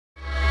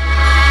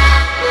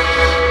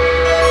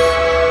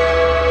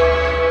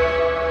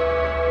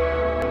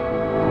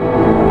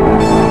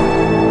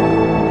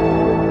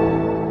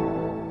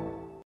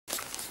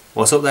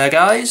What's up there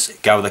guys,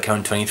 Gary the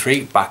Cone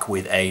 23 back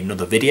with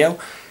another video,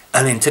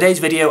 and in today's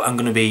video I'm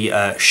going to be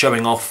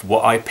showing off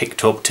what I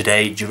picked up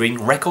today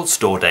during Record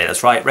Store Day.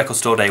 That's right, Record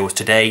Store Day was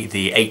today,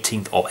 the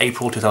 18th of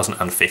April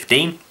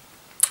 2015,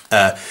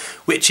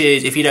 which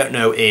is, if you don't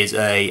know, is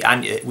a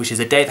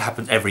day that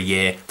happens every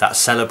year that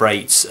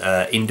celebrates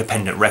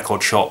independent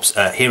record shops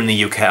here in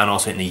the UK and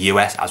also in the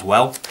US as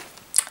well.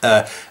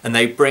 And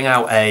they bring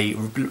out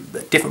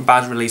different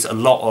bands release a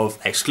lot of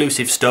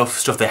exclusive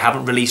stuff they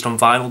haven't released on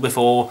vinyl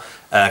before,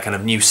 kind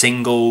of new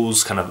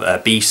singles, kind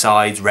of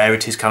B-sides,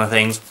 rarities kind of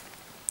things.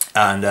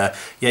 And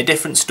yeah,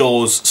 different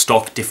stores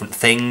stock different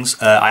things.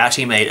 I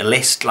actually made a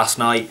list last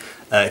night.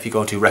 If you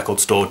go to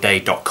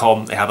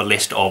recordstoreday.com, they have a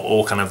list of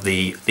all kind of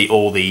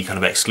all the kind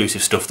of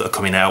exclusive stuff that are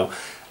coming out.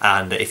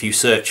 And if you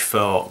search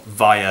for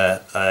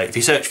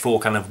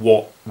kind of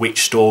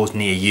which stores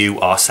near you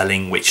are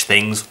selling which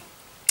things,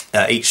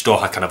 each store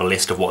has kind of a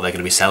list of what they're going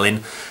to be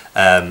selling,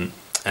 and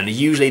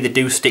usually they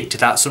do stick to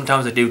that.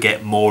 Sometimes they do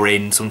get more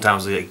in,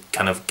 sometimes they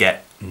kind of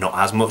get not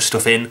as much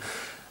stuff in.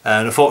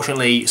 And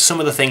unfortunately, some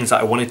of the things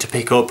that I wanted to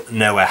pick up,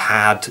 Noah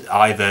had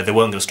either they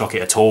weren't going to stock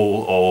it at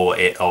all, or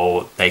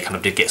they kind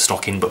of did get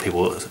stock in, but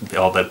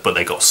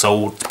they got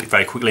sold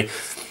very quickly.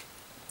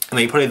 I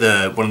mean, probably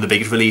one of the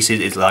biggest releases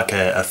is like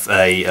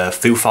a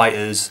Foo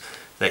Fighters.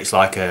 It's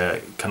like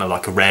a kind of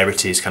like a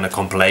rarities kind of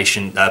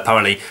compilation.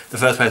 Apparently, the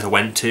first place I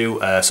went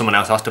to, someone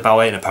else asked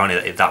about it, and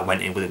apparently that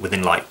went in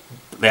within like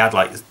they had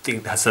like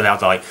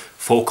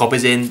 4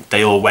 copies in.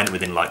 They all went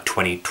within like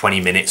 20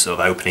 minutes of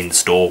opening the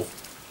store,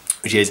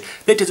 which is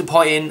a bit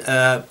disappointing.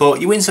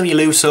 But you win some, you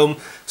lose some.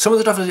 Some of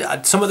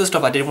the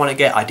stuff I didn't want to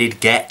get, I did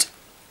get.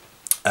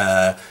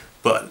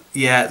 But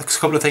yeah, there's a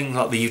couple of things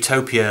like the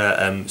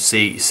Utopia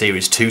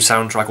Series 2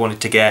 soundtrack I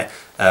wanted to get.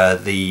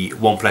 The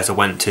one place I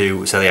went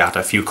to, so they had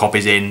a few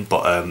copies in,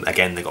 but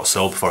again they got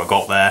sold before I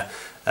got there.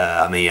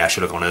 I mean, I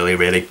should have gone earlier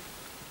really.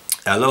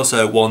 And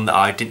also one that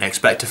I didn't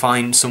expect to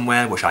find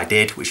somewhere, which I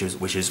did, which is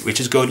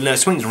good. You know,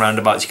 swings and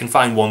roundabouts. You can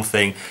find one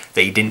thing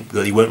that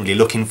you weren't really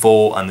looking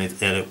for, and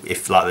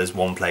if like there's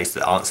one place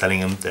that aren't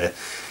selling them, you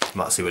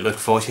might see what you're looking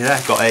for. So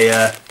yeah,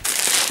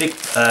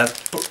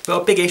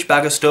 got a big-ish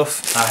bag of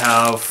stuff. I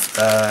have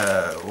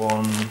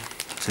 1,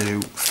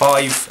 2,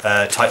 5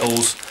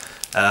 titles,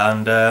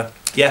 and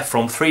yeah,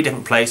 from 3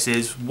 different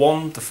places.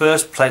 The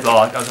first place,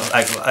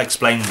 I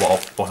explained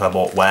what I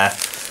bought where.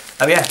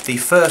 Yeah, the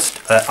first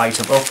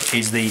item up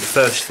is the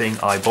first thing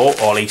I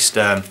bought, or at least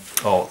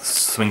or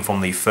something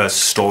from the first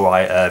store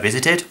I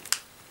visited,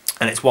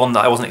 and it's one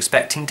that I wasn't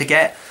expecting to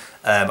get.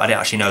 I didn't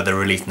actually know they were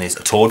releasing this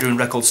at all during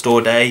Record Store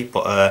Day,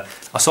 but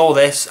I saw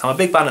this. I'm a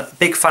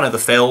big fan of the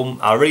film.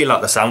 I really like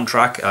the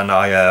soundtrack, and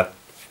I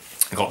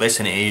got this,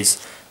 and it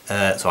is.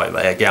 So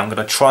yeah, I'm going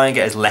to try and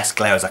get as less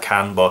glare as I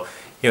can, but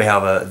here we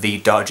have the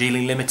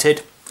Darjeeling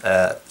Limited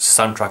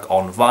soundtrack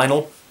on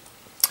vinyl,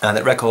 and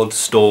the Record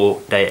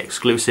Store Day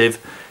exclusive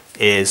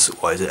is,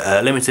 what is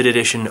it? Limited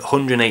edition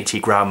 180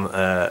 gram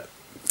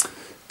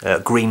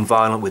green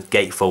vinyl with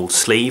gatefold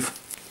sleeve.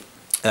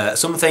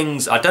 Some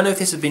things, I don't know if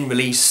this has been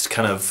released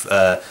kind of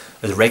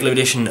as a regular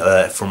edition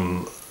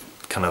from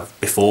kind of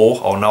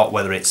before or not,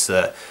 whether it's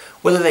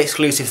whether the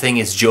exclusive thing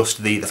is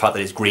just the fact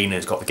that it's green and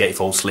it's got the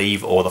gatefold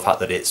sleeve, or the fact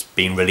that it's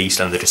been released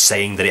and they're just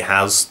saying that it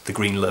has the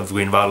green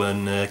vinyl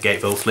and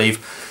gatefold sleeve.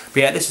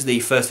 But yeah, this is the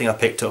first thing I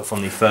picked up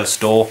from the first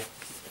store.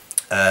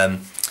 Yeah,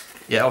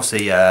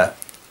 obviously I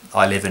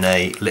live in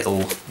a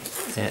little,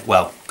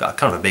 well,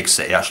 kind of a big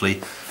city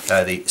actually.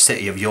 The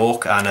city of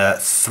York,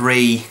 and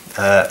three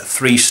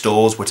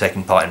stores were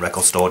taking part in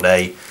Record Store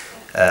Day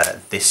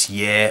this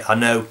year. I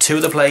know 2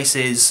 of the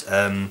places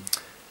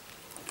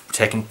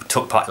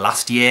took part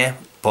last year,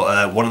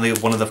 but one of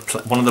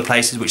the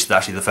places, which is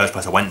actually the first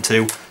place I went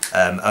to,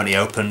 only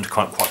opened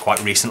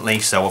quite recently.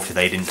 So obviously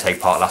they didn't take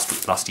part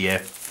last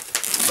year,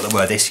 but they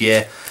were this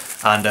year.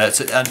 And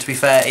to be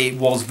fair, it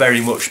was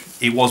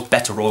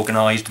better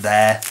organised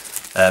there.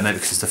 Maybe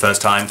because it's the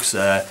first time, because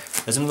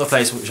there's another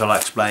place which I'll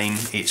explain.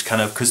 It's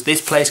kind of, because this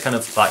place kind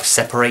of like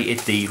separated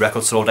the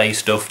Record Store Day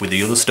stuff with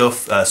the other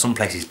stuff. Some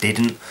places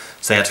didn't,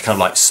 so you had to kind of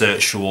like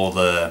search through all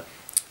the,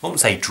 I won't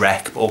say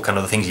dreck, but all kind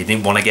of the things you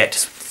didn't want to get to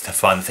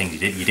find the things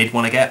you did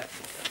want to get.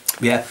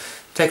 But yeah,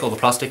 take all the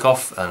plastic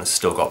off, and it's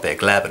still got a bit of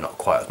glare, but not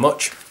quite as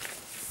much.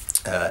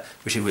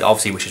 Which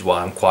is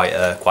why I'm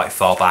quite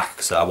far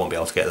back, so I won't be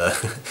able to get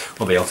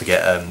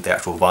the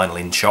actual vinyl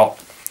in shot.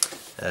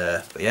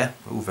 But yeah,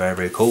 all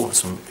very cool.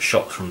 Some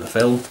shots from the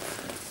film.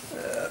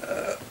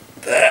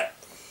 There.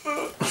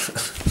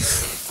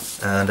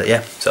 And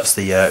yeah, so that's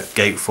the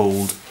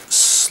gatefold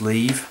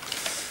sleeve.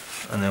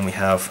 And then we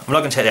have, I'm not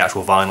going to take the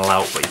actual vinyl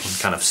out, but you can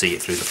kind of see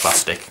it through the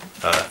plastic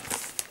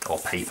or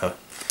paper.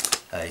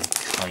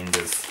 Kind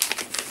of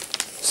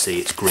see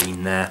it's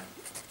green there.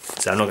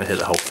 So I'm not going to take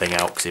the whole thing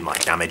out because it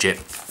might damage it.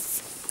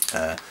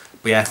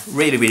 But yeah,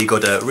 really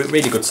good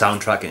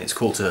soundtrack, and it's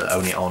cool to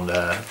own it on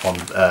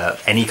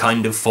any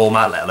kind of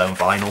format, let alone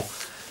vinyl.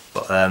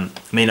 But I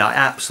mean, I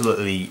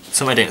absolutely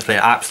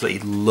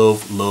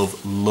love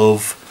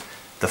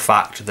the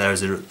fact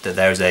that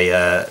there's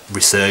a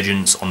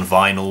resurgence on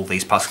vinyl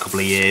these past couple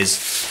of years.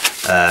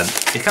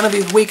 It kind of,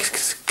 these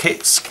weeks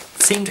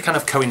seem to kind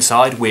of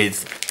coincide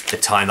with the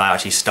time that I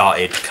actually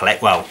started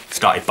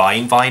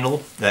buying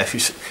vinyl. Which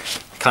is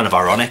kind of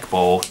ironic,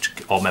 or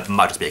it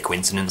might just be a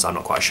coincidence, I'm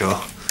not quite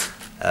sure.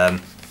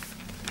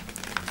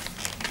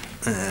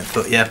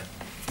 But yeah,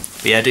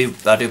 I do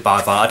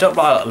buy vinyl. I don't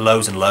buy like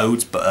loads and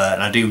loads, but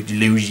and I do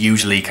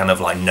usually kind of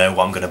like know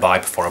what I'm going to buy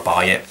before I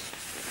buy it.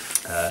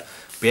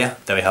 But yeah,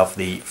 there we have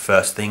the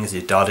first thing, is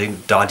the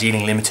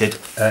Darjeeling Limited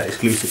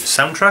exclusive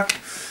soundtrack.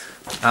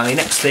 And the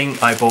next thing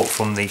I bought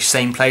from the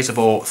same place, I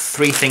bought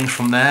 3 things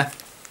from there.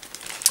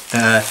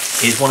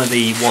 Is one of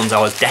the ones I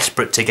was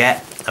desperate to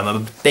get. I'm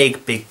a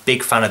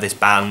big fan of this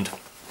band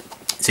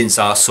since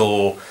I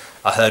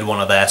heard one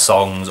of their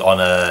songs on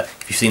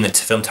if you've seen the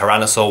film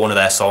Tyrannosaur, one of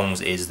their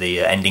songs is the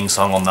ending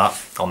song on that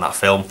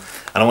film,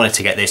 and I wanted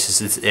to get this.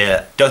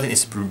 Don't think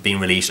this has been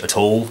released at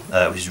all,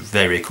 which is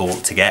very cool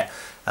to get.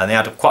 And they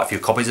had quite a few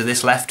copies of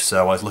this left,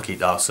 so I was lucky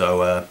that.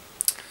 So I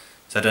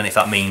don't know if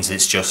that means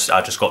it's just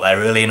I just got there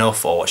early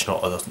enough, or it's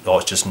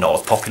just not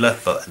as popular.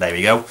 But there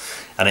we go.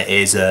 And it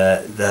is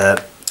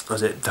the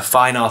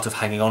Fine Art of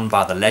Hanging On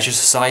by the Leisure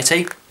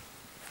Society,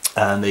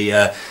 and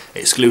the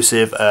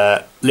exclusive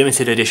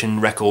limited edition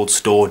record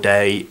store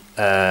day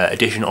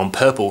edition on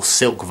purple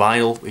silk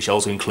vinyl, which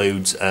also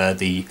includes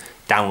the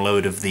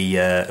download of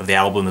the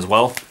album as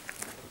well,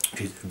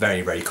 which is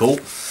very cool.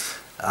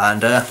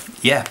 And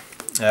yeah,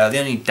 the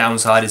only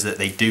downside is that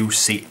they do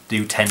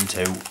tend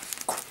to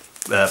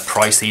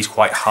price these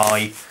quite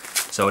high,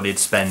 so I did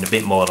spend a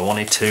bit more than I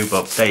wanted to,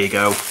 but there you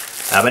go.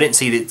 I didn't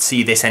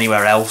see this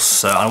anywhere else,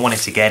 so I wanted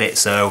to get it.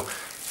 So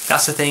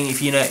that's the thing,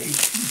 if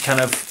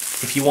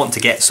if you want to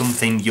get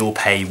something, you'll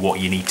pay what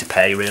you need to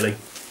pay, really.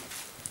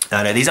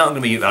 And these aren't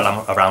going to be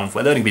around. They're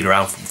only going to be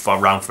around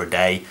for a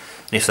day,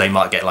 and if so, you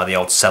might get like the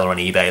old seller on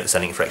eBay that's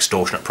selling it for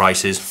extortionate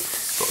prices.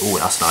 But oh,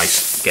 that's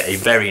nice. Get a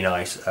very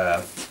nice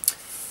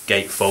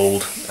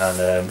gatefold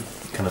and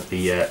kind of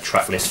the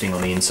track listing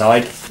on the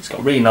inside. It's got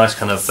a really nice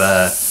kind of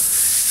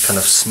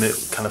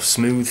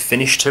smooth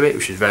finish to it,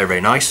 which is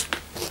very nice.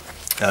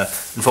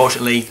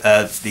 Unfortunately,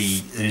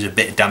 there's a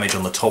bit of damage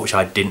on the top, which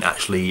I didn't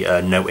actually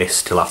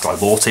notice till after I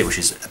bought it, which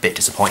is a bit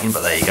disappointing,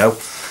 but there you go.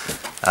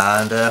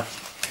 And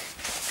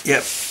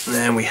yep,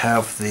 then we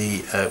have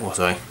the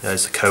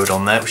there's the code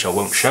on there, which I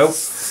won't show.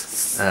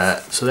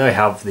 So there we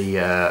have the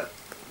I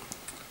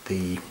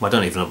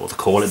don't even know what to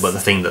call it, but the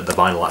thing that the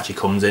vinyl actually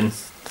comes in.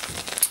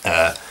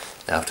 I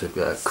have to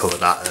cover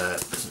that.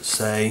 Does it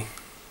say?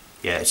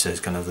 Yeah, it says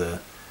kind of the.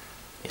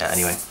 Yeah.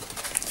 Anyway.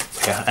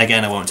 Yeah,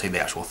 again, I won't take the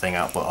actual thing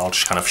out, but I'll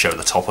just kind of show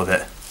the top of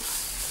it.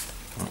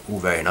 Oh,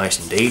 very nice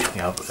indeed.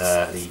 We have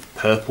the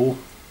purple.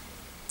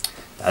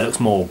 It looks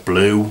more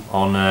blue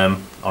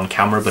on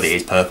camera, but it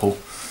is purple.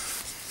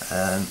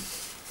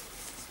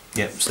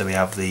 Yep. So we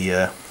have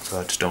the. So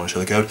I just don't want to show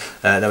the code.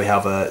 Then we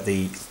have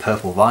the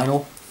purple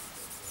vinyl.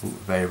 Ooh,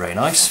 very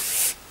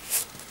nice.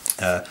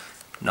 Now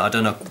I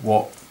don't know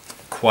what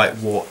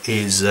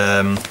is.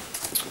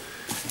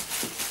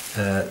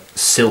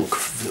 Silk,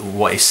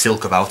 what is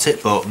silk about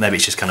it, but maybe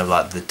it's just kind of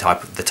like the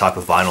type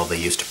of vinyl they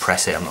use to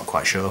press it. I'm not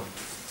quite sure.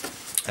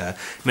 I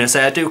mean,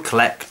 I do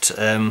collect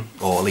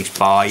or at least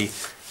buy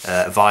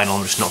vinyl.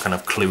 I'm just not kind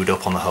of clued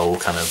up on the whole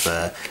kind of.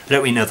 I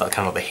don't really know that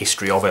kind of the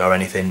history of it or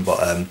anything, but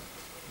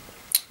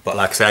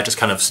like I say, I just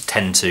kind of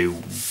tend to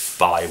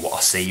buy what I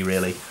see,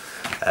 really.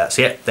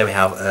 So yeah, there we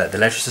have the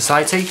Leisure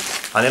Society,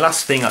 and the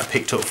last thing I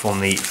picked up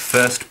from the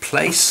first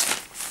place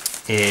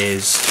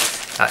is.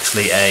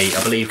 Actually, I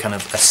believe kind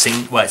of it's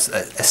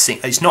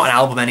not an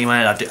album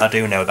anyway. I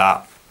do know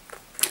that,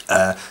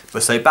 but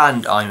it's a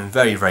band I'm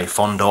very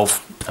fond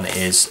of, and it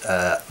is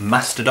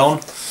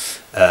Mastodon,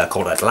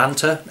 called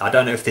Atlanta. I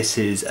don't know if this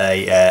is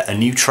a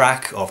new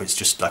track or if it's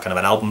just like kind of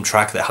an album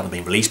track that hasn't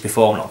been released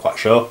before. I'm not quite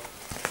sure.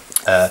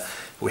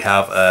 We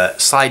have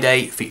Side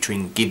A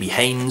featuring Gibby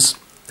Haynes,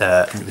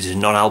 which is a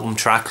non-album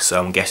track, so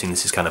I'm guessing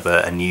this is kind of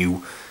a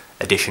new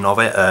edition of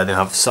it. Then we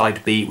have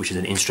Side B, which is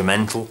an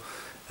instrumental.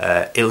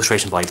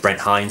 Illustration by Brent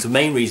Hines. The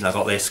main reason I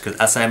got this, because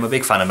as I say, I'm a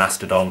big fan of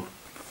Mastodon,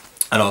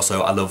 and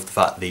also I love the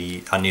fact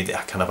I knew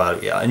that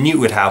I knew it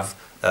would have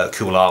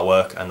cool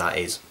artwork, and that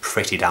is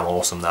pretty damn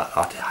awesome. That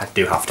I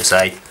do have to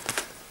say.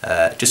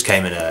 It just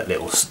came in a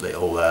little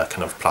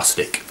kind of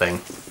plastic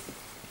thing.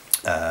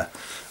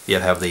 You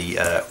have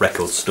the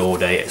record store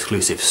day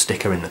exclusive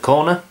sticker in the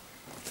corner,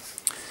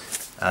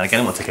 and again,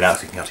 I'm going to take it out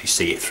so you can actually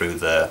see it through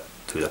the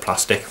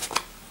plastic.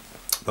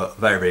 But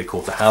very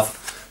cool to have.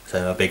 So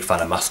I'm a big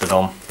fan of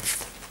Mastodon,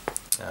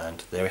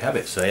 and there we have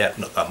it. So yeah,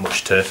 not that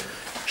much to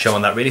show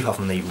on that really, apart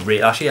from the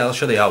actually I'll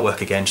show the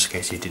artwork again just in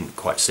case you didn't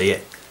quite see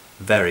it.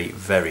 Very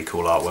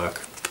cool artwork.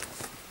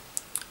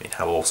 I mean,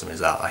 how awesome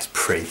is that? That's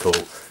pretty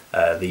cool.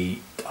 The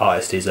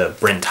artist is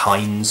Brent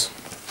Hines,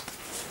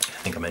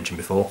 I think I mentioned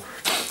before.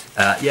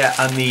 Yeah,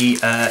 and the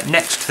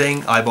next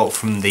thing I bought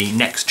from the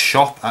next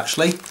shop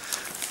actually.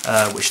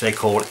 Which they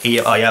called,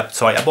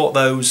 I bought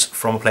those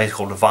from a place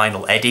called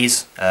Vinyl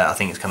Eddies. I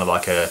think it's kind of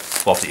like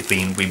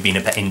obviously we've been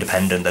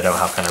independent, they don't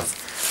have kind of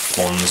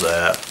ones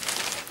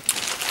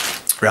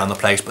around the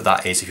place, but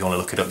that is, if you want to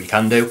look it up, you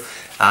can do.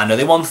 And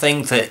the one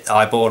thing that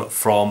I bought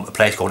from a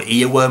place called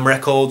Earworm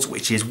Records,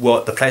 which is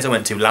what the place I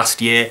went to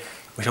last year,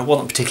 which I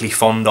wasn't particularly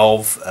fond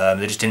of.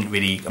 They just didn't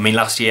really, I mean,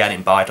 last year I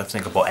didn't buy it. I don't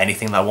think I bought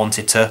anything that I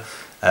wanted to.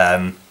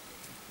 I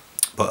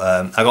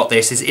got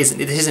this. This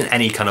isn't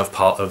any kind of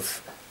part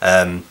of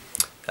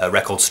a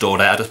record store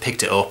day. I just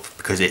picked it up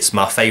because it's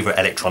my favourite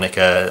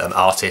electronica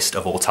artist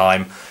of all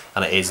time,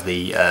 and it is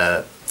the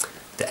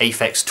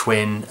Aphex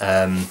Twin.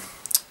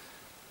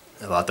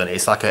 Well, I don't know.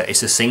 It's like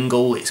it's a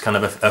single. It's kind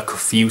of a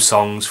few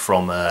songs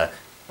from there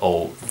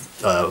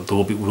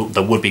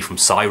would be from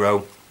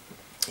Syro,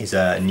 his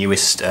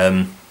newest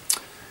album.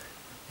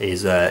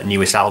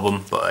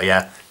 But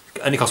yeah,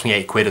 it only cost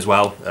me £8 as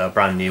well.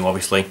 Brand new,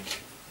 obviously.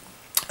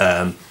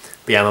 But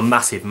yeah, I'm a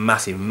massive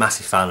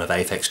fan of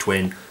Aphex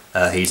Twin.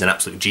 He's an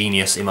absolute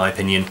genius in my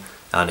opinion,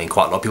 and in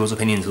quite a lot of people's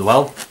opinions as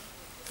well.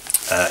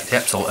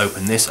 Yep, so I'll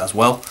open this as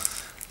well.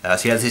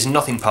 So yeah, this is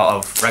nothing part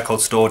of Record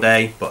Store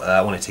Day, but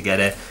I wanted to get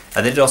it.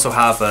 They did also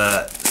have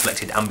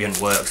selected ambient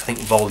works. I think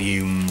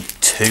Volume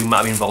 2 might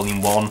have been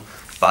Volume 1,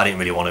 but I didn't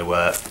really want to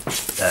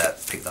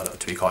pick that up,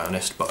 to be quite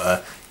honest.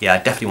 But yeah, I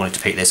definitely wanted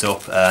to pick this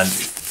up, and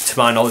to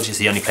my knowledge it's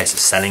the only place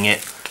that's selling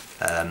it.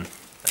 As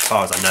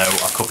far as I know,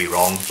 I could be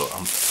wrong, but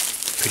I'm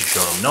pretty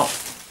sure I'm not.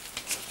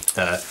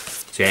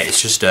 So yeah,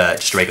 it's just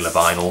regular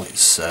vinyl.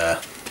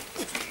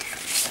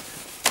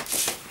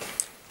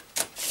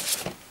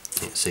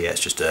 So yeah,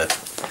 it's just a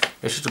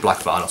black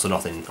vinyl, so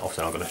nothing.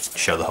 Obviously, I'm not going to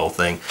show the whole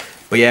thing.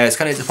 But yeah, it's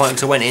kind of disappointing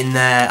because I went in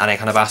there and I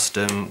kind of asked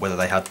them whether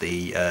they had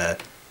the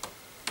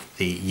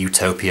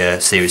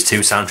Utopia Series 2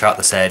 soundtrack.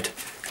 They said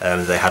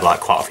they had like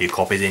quite a few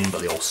copies in,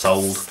 but they all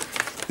sold,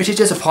 which is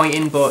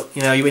disappointing. But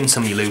you know, you win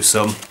some, you lose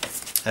some.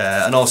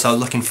 And also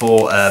looking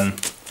for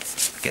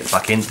get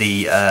back in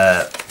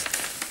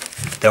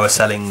they were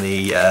selling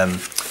the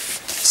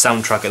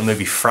soundtrack of the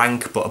movie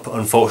Frank, but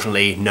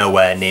unfortunately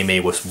nowhere near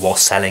me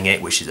was selling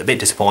it, which is a bit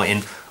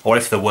disappointing. Or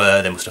if there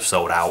were, they must have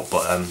sold out.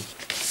 But I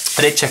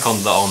did check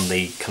on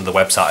the kind of the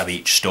website of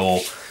each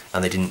store,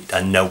 and they didn't,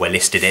 and nowhere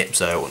listed it,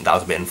 so that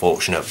was a bit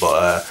unfortunate.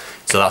 But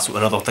so that's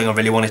another thing I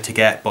really wanted to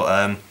get.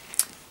 But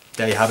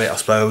there you have it, I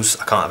suppose.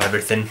 I can't have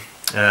everything.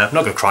 I'm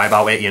not going to cry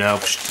about it, you know,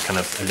 it's kind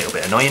of a little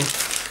bit annoying.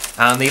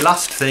 And the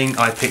last thing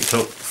I picked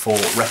up for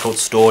Record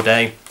Store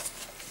Day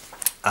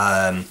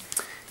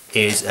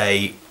is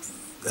a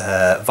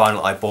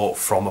vinyl I bought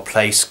from a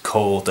place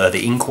called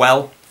the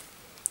Inkwell,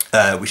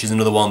 which is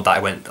another one that I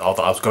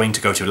was going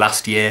to go to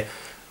last year,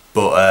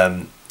 but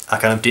I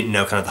kind of didn't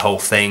know kind of the whole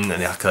thing,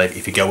 and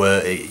if you go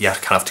early, you kind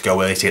of have to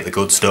go early to get the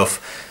good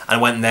stuff. And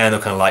I went there and they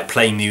were kind of like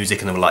playing music,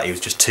 and they were like, it was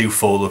just too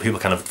full, there were people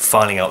kind of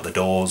filing out the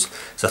doors,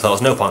 so I thought there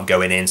was no point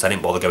going in, so I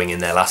didn't bother going in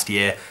there last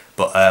year.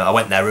 But I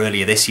went there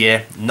earlier this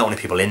year, not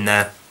many people in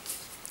there,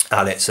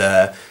 and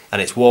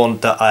it's one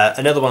that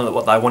another one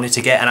that I wanted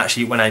to get. And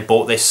actually, when I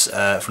bought this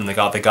from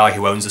the guy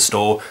who owns the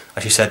store,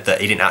 actually said that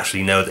he didn't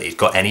actually know that he's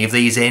got any of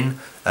these in.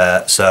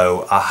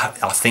 So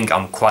I think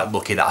I'm quite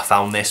lucky that I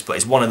found this. But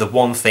it's one of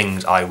the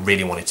things I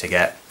really wanted to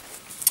get,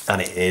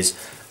 and it is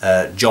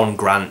John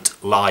Grant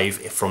live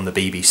from the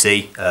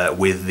BBC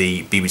with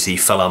the BBC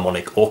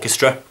Philharmonic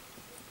Orchestra.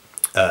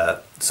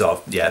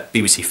 So yeah,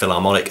 BBC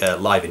Philharmonic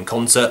live in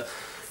concert,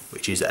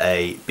 which is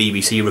a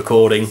BBC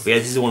recording. But yeah,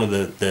 this is one of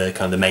the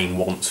kind of the main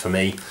wants for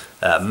me.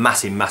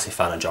 Massive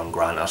fan of John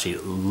Grant. Actually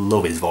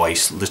love his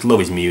voice, just love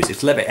his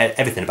music, love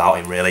everything about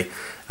him really.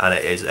 And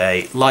it is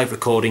a live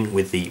recording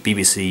with the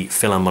BBC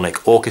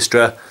Philharmonic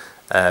Orchestra.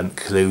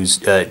 Includes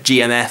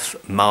GMF,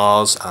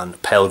 Mars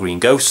and Pale Green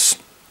Ghosts.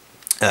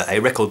 A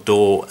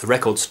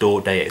Record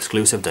Store Day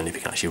exclusive. Don't know if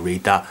you can actually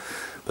read that,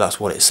 but that's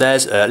what it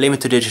says.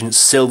 Limited edition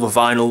silver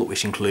vinyl,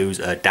 which includes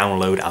a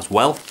download as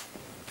well,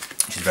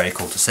 which is very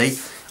cool to see.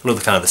 I love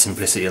the kind of the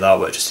simplicity of that,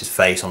 where it's just his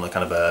face on the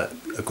kind of a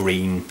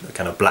green,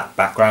 kind of black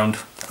background.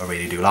 I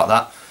really do like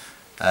that.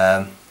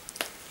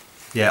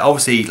 Yeah,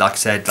 obviously, like I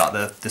said, like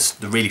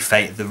the really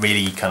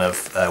kind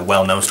of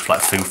well-known stuff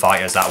like Foo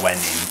Fighters, that went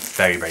in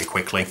very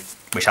quickly,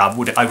 which I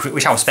was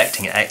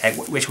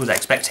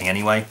expecting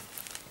anyway.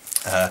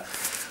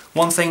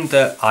 One thing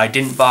that I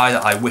didn't buy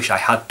that I wish I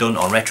had done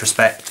on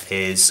retrospect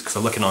is, because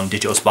I'm looking on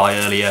Digital Spy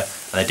earlier,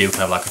 and they do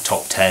kind of like a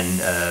top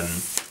 10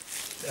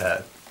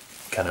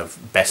 kind of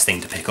best thing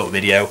to pick up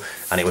video,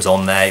 and it was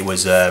on there. It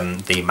was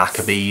the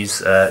Maccabees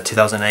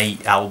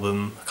 2008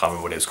 album. I can't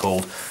remember what it was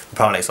called.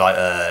 Apparently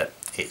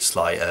it's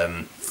like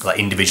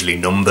individually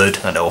numbered,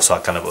 and also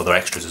kind of other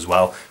extras as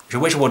well, which I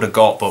wish I would have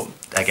got, but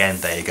again,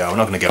 there you go. I'm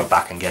not going to go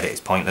back and get it,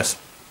 it's pointless.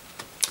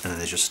 And then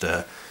there's just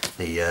the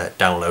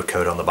download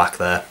code on the back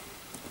there.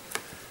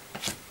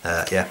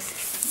 Yeah,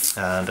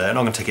 and I'm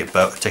not going to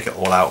take it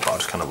all out, but I'll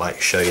just kind of like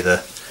show you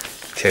the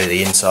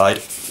inside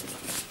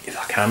if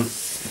I can.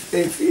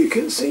 If you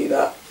can see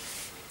that,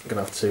 I'm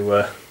gonna have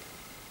to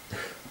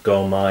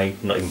go on my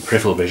not even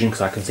peripheral vision,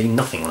 because I can see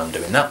nothing when I'm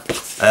doing that.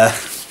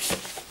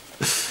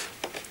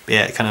 But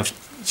yeah, it kind of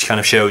kind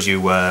of shows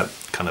you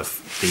kind of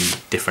the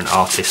different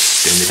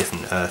artists doing the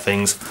different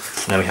things.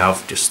 And then we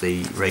have just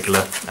the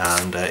regular,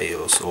 and it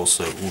was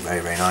also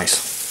very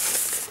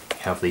nice. You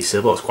have the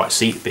silver. It's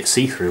quite a bit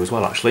see-through as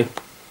well, actually,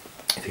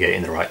 if you get it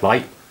in the right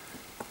light.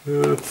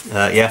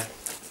 Yeah,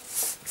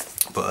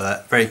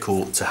 but very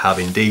cool to have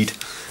indeed.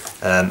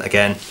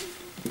 Again,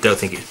 don't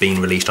think it's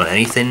been released on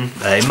anything.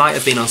 It might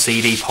have been on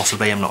CD,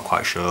 possibly, I'm not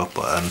quite sure,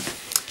 but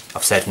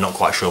I've said not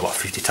quite sure about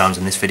 50 times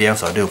in this video,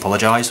 so I do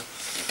apologise.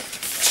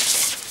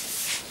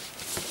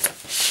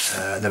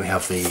 Then we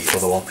have the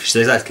other one, which is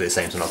exactly the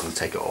same, so I'm not going to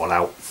take it all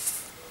out.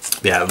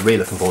 But yeah, I'm really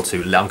looking forward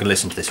to, I'm going to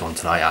listen to this one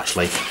tonight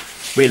actually.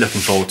 Really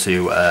looking forward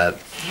to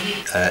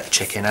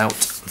checking out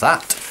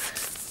that.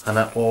 And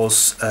that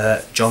was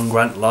John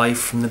Grant live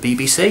from the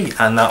BBC,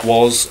 and that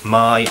was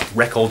my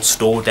Record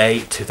Store Day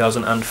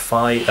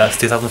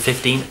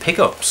 2015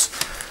 pickups.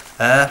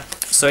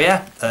 So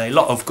yeah, a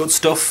lot of good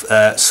stuff.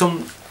 Got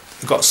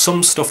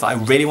some stuff that I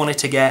really wanted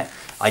to get.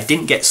 I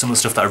didn't get some of the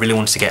stuff that I really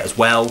wanted to get as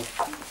well,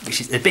 which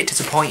is a bit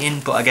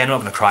disappointing, but again, I'm not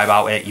going to cry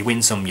about it. You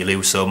win some, you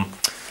lose some.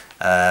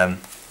 That's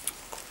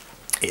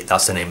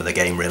the name of the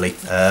game, really.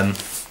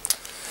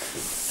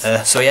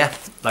 So yeah,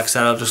 like I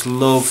said, I just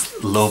love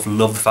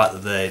the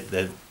fact that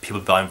the people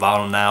buying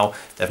vinyl now.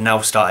 They've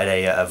now started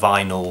a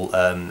vinyl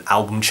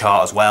album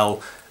chart as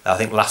well. I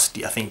think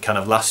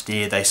last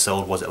year they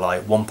sold, was it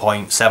like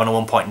 1.7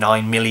 or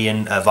 1.9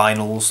 million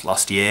vinyls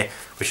last year,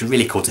 which is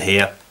really cool to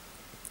hear.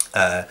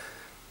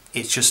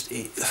 It's just,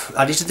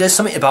 there's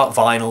something about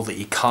vinyl that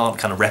you can't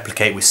kind of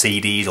replicate with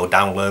CDs or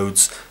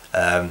downloads.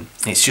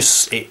 It's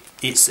just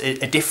it's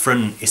a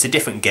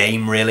different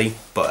game really,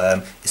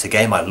 but it's a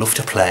game I love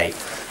to play.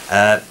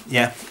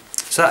 Yeah,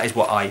 so that is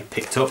what I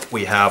picked up.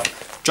 We have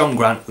John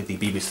Grant with the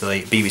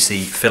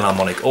BBC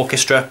Philharmonic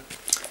Orchestra.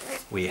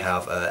 We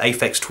have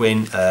Aphex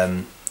Twin.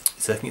 I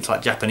think it's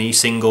like Japanese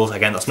singles.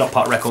 Again, that's not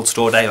part of Record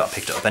Store Day, but I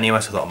picked it up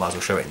anyway, so I thought I might as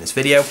well show it in this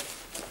video.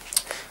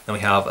 Then we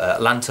have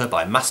Atlanta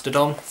by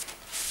Mastodon.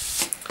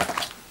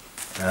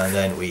 And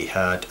then we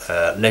had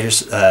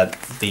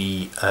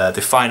the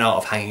Fine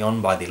Art of Hanging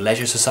On by the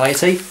Leisure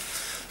Society.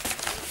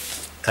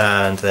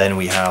 And then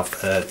we have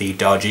the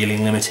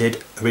Darjeeling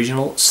Limited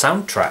original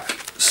soundtrack.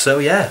 So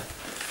yeah,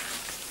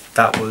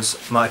 that was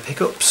my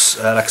pickups.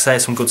 Like I say,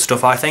 some good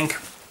stuff I think.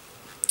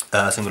 So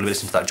I'm going to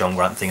listen to that John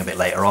Grant thing a bit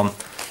later on.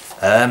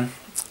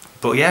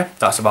 But yeah,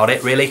 that's about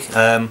it really.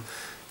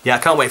 Yeah, I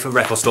can't wait for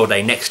Record Store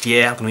Day next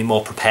year. I'm going to be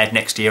more prepared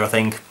next year, I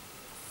think.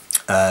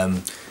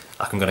 I'm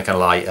going to kind of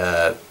like,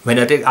 I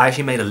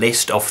actually made a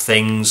list of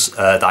things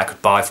that I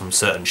could buy from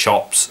certain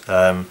shops.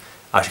 I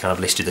actually kind of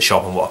listed the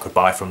shop and what I could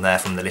buy from there,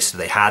 from the list that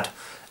they had.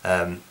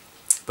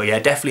 But yeah,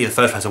 definitely the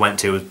first place I went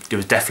to, it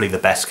was definitely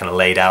the best kind of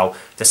laid out.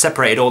 They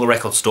separated all the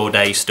Record Store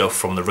Day stuff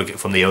from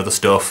the other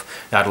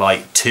stuff. They had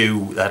like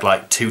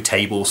two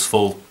tables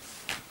full,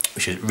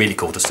 which is really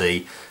cool to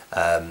see.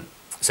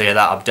 So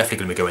yeah, I'm definitely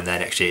going to be going there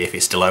next year if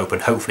it's still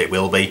open. Hopefully it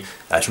will be.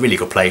 It's a really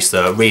good place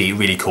though,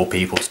 really cool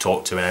people to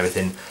talk to and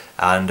everything.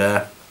 And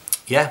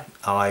yeah,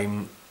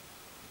 that'll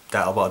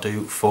what I'll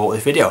do for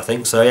this video, I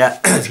think. So yeah,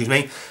 excuse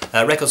me,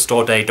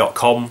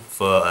 recordstoreday.com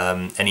for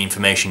any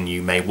information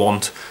you may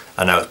want.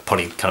 I know it's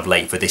probably kind of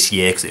late for this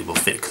year because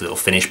it'll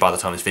finish by the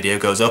time this video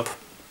goes up.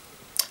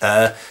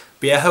 But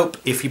yeah, I hope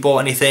if you bought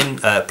anything,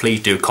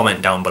 please do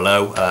comment down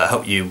below. I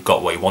hope you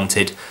got what you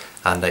wanted.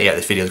 And yeah,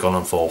 this video's gone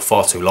on for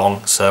far too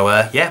long. So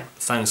yeah,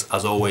 thanks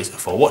as always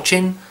for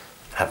watching.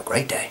 Have a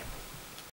great day.